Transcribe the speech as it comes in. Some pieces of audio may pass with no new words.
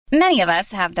Many of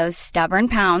us have those stubborn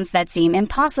pounds that seem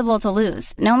impossible to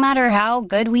lose, no matter how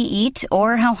good we eat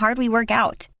or how hard we work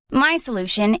out. My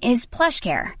solution is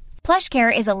PlushCare.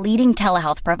 PlushCare is a leading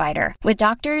telehealth provider with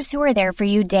doctors who are there for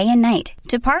you day and night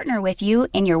to partner with you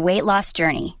in your weight loss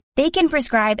journey. They can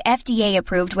prescribe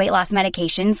FDA-approved weight loss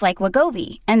medications like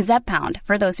Wegovy and Zepbound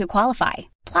for those who qualify.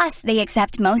 Plus, they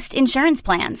accept most insurance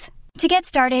plans. To get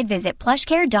started, visit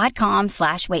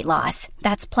plushcare.com/weightloss.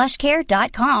 That's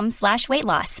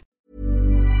plushcare.com/weightloss.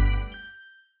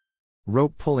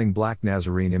 Rope pulling Black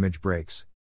Nazarene image breaks.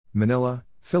 Manila,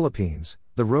 Philippines.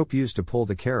 The rope used to pull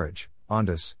the carriage,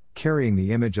 ondas, carrying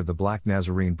the image of the Black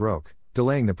Nazarene broke,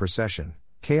 delaying the procession,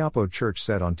 Quiapo Church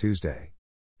said on Tuesday.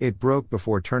 It broke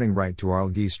before turning right to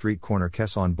Arlguí Street corner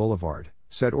Quezon Boulevard,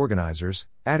 said organizers,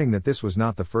 adding that this was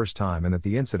not the first time and that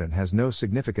the incident has no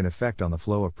significant effect on the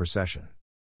flow of procession.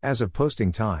 As of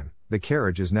posting time, the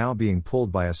carriage is now being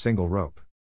pulled by a single rope.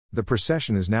 The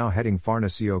procession is now heading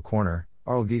Farnacio Corner,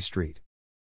 Arlguí Street.